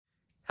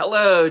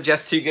Hello,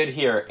 justtwogood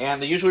here,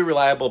 and the usually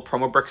reliable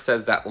PROMOBRICKS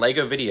says that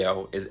LEGO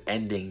Vidiyo is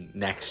ending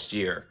next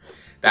year.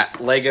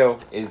 That LEGO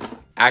is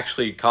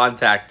actually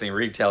contacting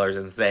retailers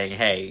and saying,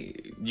 hey,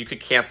 you could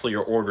cancel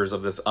your orders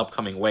of this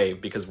upcoming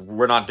wave because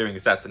we're not doing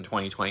sets in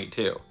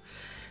 2022.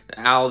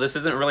 Now, this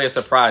isn't really a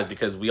surprise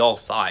because we all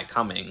saw it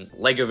coming.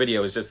 LEGO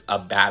Vidiyo is just a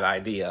bad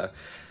idea.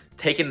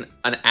 Taking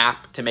an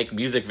app to make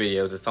music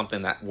videos is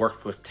something that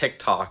worked with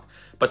TikTok,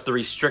 but the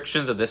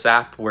restrictions of this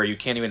app where you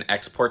can't even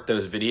export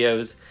those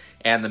videos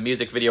and the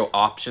music video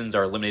options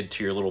are limited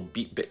to your little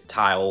beat bit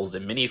tiles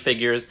and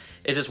minifigures,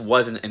 it just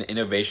wasn't an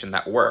innovation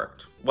that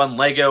worked. When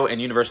LEGO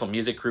and Universal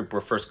Music Group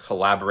were first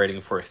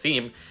collaborating for a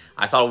theme,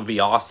 I thought it would be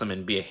awesome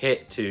and be a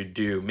hit to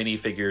do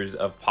minifigures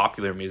of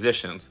popular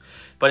musicians.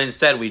 But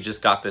instead, we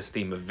just got this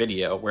theme of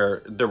video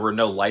where there were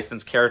no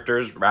licensed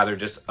characters, rather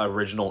just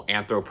original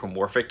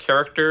anthropomorphic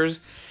characters,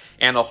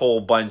 and a whole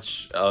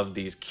bunch of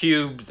these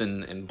cubes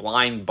and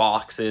blind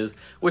boxes,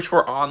 which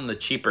were on the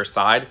cheaper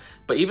side.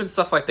 But even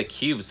stuff like the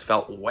cubes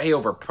felt way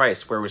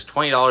overpriced, where it was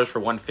 $20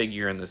 for one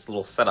figure in this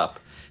little setup.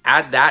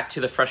 Add that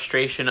to the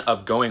frustration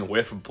of going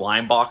with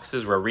blind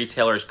boxes where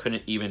retailers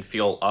couldn't even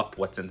feel up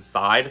what's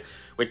inside,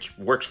 which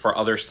works for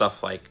other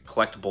stuff like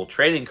collectible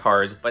trading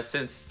cards, but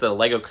since the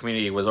LEGO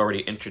community was already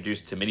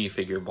introduced to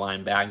minifigure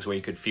blind bags where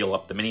you could feel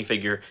up the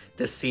minifigure,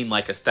 this seemed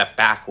like a step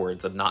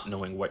backwards of not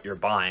knowing what you're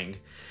buying.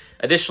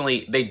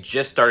 Additionally, they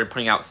just started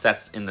putting out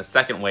sets in the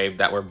second wave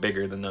that were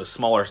bigger than those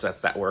smaller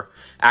sets that were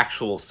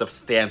actual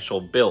substantial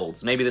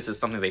builds. Maybe this is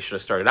something they should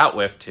have started out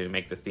with to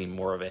make the theme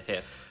more of a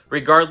hit.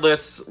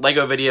 Regardless,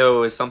 LEGO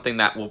Vidiyo is something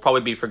that will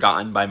probably be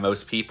forgotten by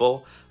most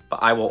people,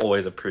 but I will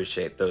always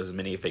appreciate those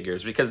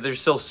minifigures because there's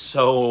still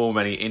so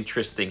many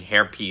interesting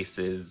hair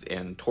pieces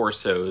and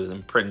torsos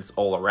and prints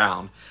all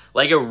around.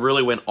 LEGO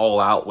really went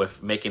all out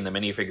with making the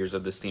minifigures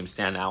of this theme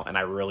stand out, and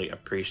I really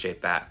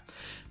appreciate that.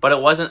 But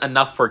it wasn't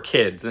enough for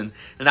kids, and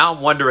now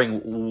I'm wondering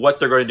what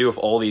they're going to do with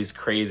all these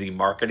crazy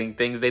marketing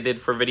things they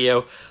did for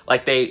Vidiyo.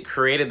 Like, they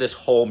created this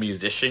whole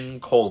musician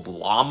called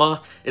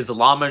Llama. Is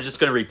Llama just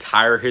going to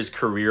retire his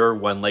career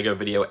when LEGO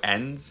Vidiyo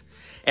ends?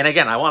 And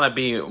again, I want to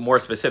be more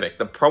specific.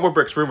 The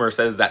PROMOBRICKS rumor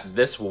says that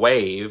this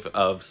wave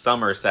of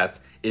summer sets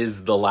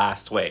is the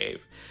last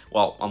wave.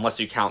 Well, unless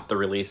you count the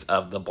release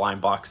of the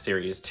Blind Box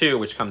Series 2,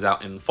 which comes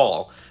out in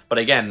fall. But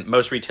again,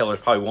 most retailers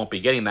probably won't be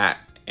getting that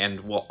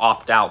and will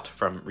opt out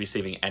from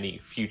receiving any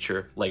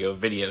future LEGO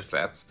Vidiyo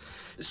sets.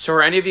 So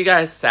are any of you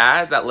guys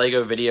sad that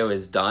LEGO Vidiyo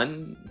is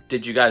done?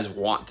 Did you guys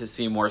want to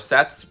see more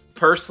sets?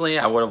 Personally,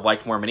 I would have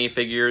liked more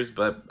minifigures,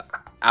 but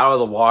out of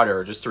the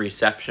water, just the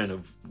reception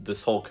of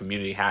this whole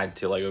community had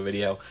to LEGO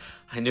Vidiyo,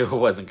 I knew it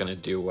wasn't going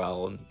to do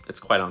well, and it's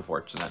quite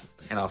unfortunate.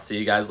 And I'll see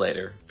you guys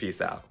later.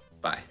 Peace out.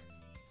 Bye.